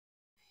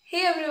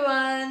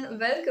everyone,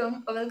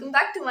 welcome or welcome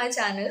back to my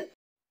channel.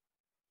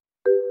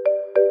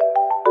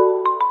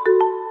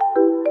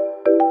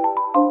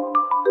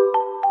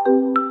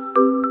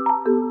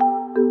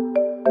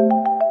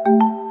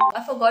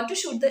 I forgot to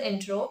shoot the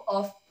intro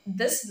of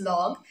this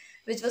vlog,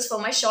 which was for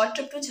my short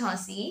trip to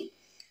Jhansi,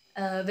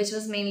 which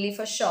was mainly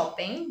for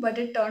shopping, but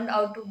it turned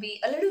out to be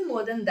a little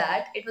more than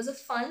that. It was a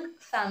fun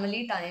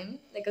family time,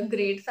 like a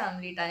great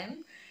family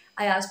time.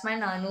 I asked my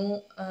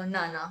Nana,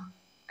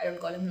 I don't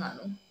call him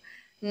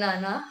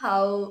Nana,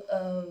 how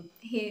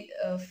he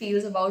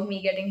feels about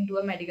me getting into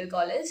a medical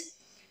college.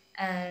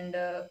 And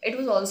it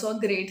was also a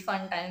great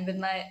fun time with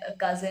my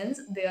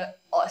cousins. They are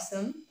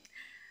awesome.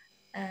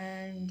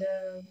 And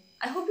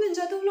I hope you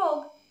enjoy the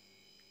vlog.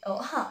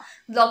 हाँ,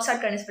 vlog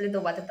start करने से पहले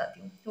दो बातें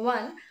बताती हूँ.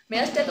 One,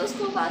 मेरा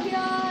stethoscope आ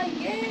गया,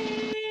 ये.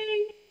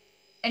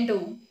 एंड टू,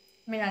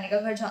 मेरी नानी का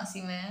घर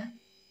झांसी में है.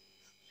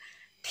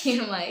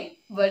 TMI,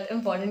 बट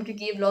इम्पॉर्टेंट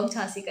क्योंकि ये ब्लॉग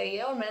झांसी का ही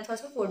है और मैंने थोड़ा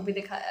सा फोर्ट भी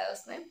दिखाया है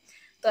उसमें.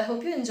 तो I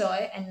hope you enjoy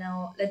and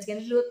now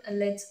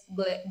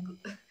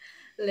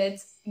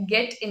let's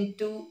get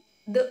into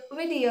the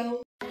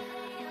video.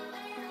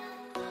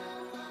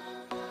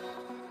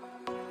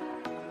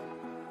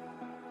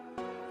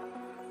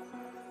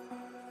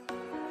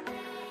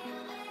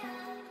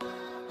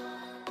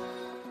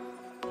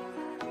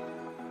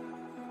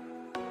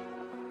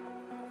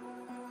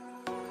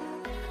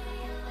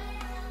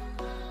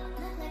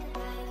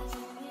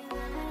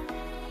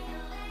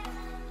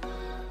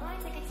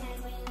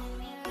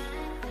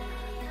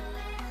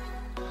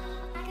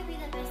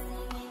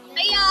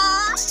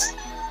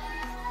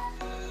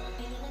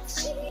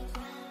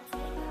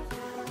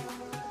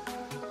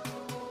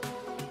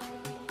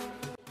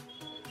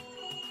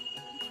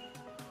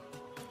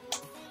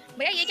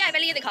 भैया ये क्या है,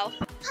 पहले ये दिखाओ.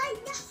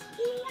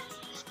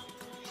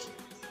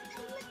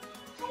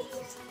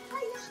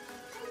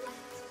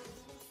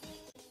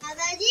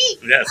 दादाजी,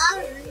 Yes.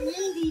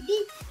 दीदी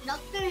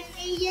डॉक्टर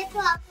ने ये तो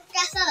आपको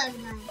कैसा लग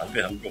रहा है? अभी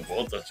हमको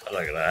बहुत अच्छा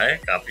लग रहा है,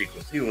 काफी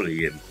खुशी हो रही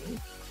है हमको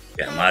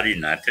कि हमारी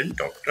नातिन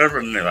डॉक्टर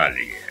बनने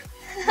वाली है.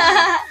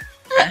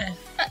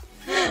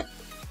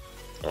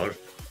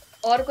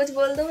 और कुछ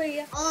बोल दो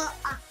भैया. और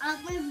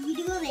आपने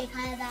वीडियो देखा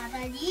है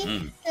दादाजी,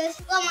 तो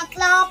इसका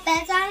मतलब आप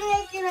पहचान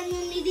गए कि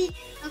रंजन दीदी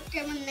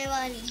डॉक्टर बनने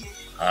वाली है.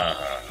 हाँ.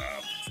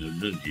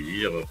 रंजन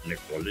दीदी जब अपने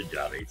कॉलेज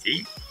जा रही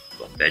थी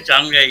तो हम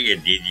पहचान गए, ये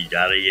दीदी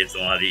जा रही है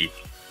तुम्हारी.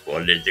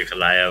 कॉलेज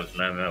दिखलाया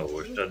उसने, मैं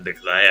हॉस्टल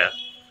दिखलाया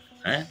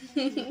है.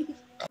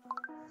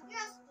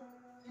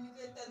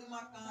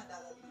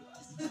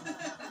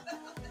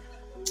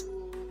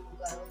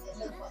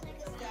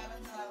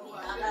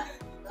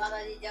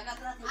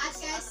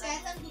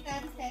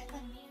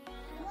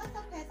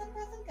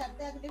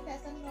 करते हैं, अगले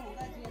फैशन में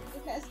होगा जी, अगले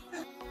फैशन.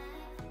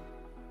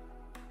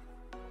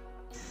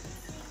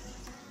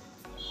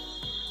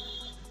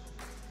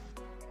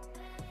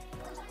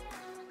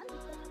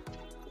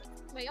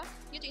 भैया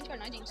ये चेंज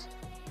करना है जीन्स.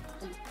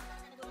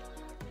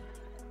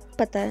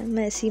 पता है,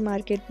 मैं इसी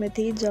मार्केट में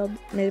थी जब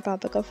मेरे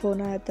पापा का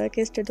फ़ोन आया था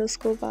कि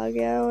स्टेथोस्कोप आ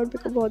गया है और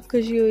मेरे को बहुत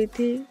खुशी हुई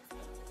थी.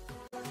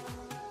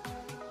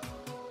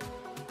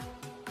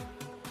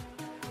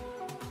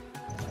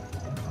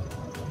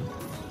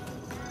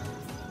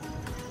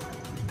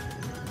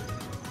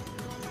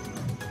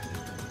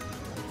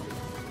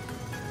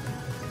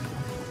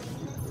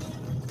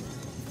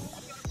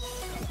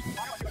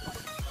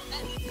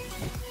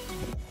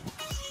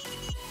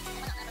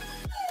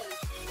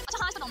 अच्छा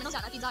हाँ, इसका डोमिनोज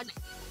जाना, पिज़्ज़ा हट नहीं.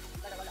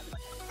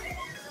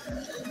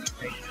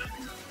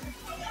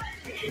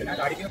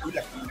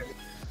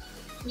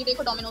 ये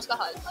देखो डोमिनोज का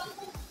हाल.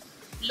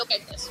 Look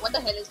at this, what the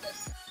hell is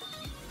this.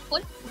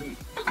 खोल,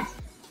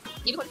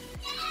 ये भी खोल.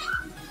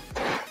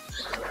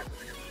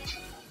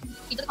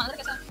 पिज़्ज़ा खाना था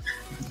कैसा?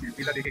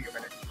 पिज़्ज़ा देखे क्यों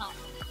मैंने? हाँ.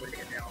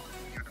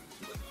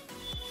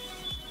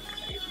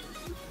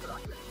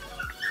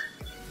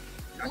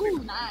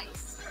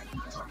 नाइस.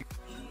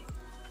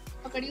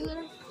 पकड़िए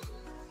जरा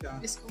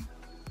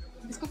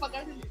इसको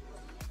पकड़.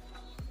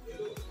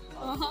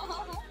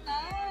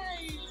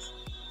 नाइस.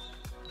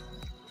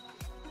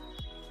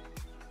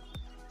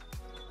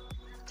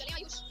 चलिए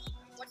आयुष,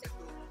 व्हाट्स इट.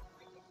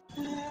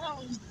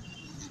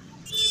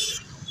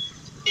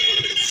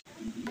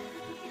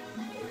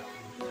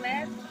 मैं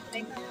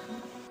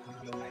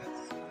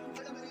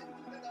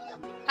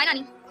हाय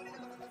नानी,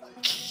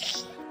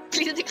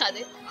 प्लीज दिखा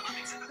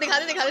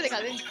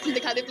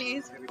दे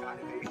प्लीज.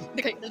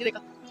 दिखाई जल्दी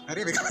दिखा.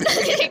 अरे देखा.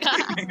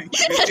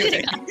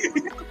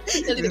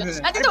 जल्दी दिखा.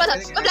 मैं तो बस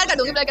ब्लर कर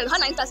दूंगी. हाँ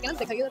 9 क्लास के ना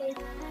दिखाइए जरा.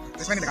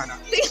 इसमें नहीं दिखाना.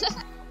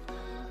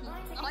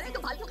 अरे तो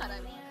बाल क्यों खा रहा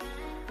है?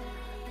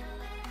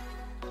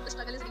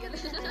 Struggle is real.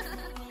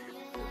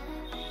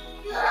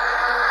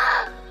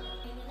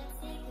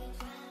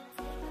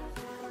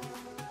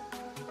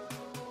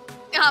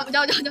 हाँ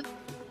जाओ.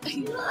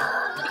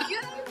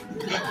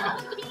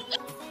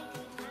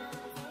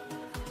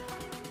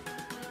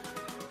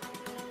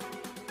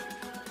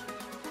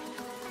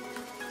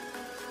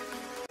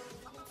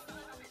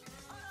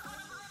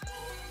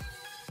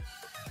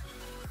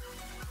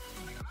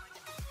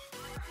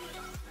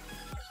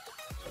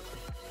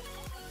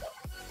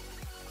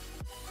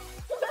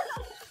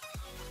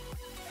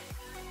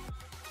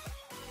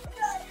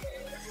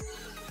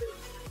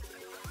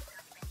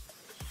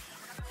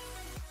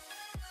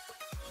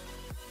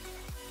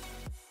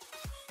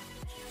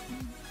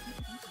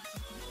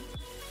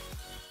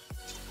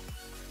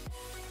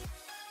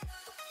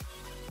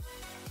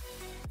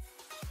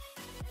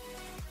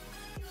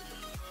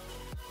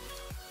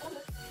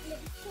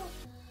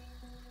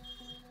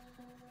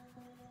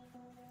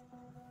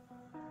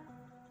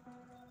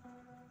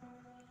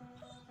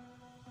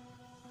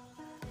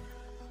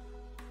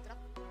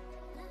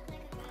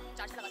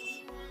 चार्ज लगा दूँ।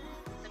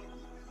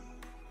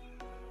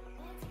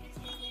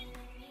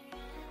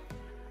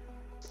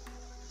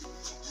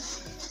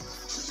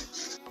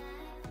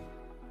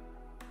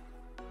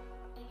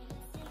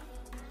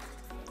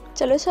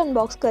 चलो इसे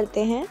अनबॉक्स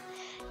करते हैं।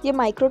 ये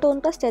माइक्रोटोन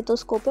का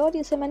स्टेथोस्कोप है और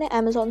इसे मैंने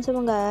अमेज़ॉन से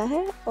मंगाया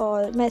है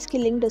और मैं इसकी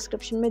लिंक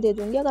डिस्क्रिप्शन में दे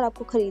दूँगी अगर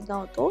आपको ख़रीदना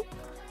हो तो।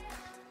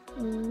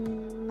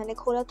 मैंने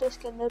खोला तो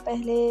इसके अंदर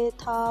पहले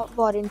था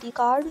वारंटी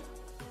कार्ड,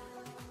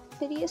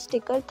 फिर ये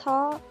स्टिकर था,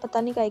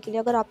 पता नहीं काहे के लिए,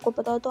 अगर आपको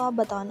पता हो तो आप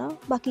बताना।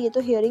 बाकी ये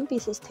तो हियरिंग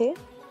पीसेस थे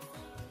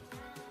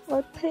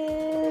और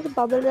फिर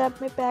बबल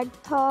रैप में पैक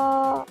था।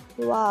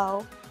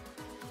 वाओ,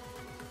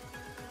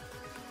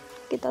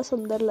 कितना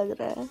सुंदर लग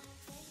रहा है।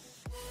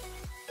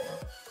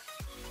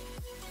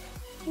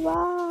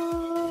 Wow,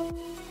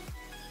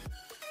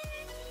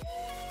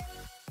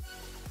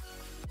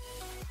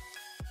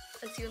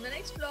 See you in the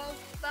next vlog.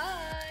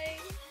 Bye.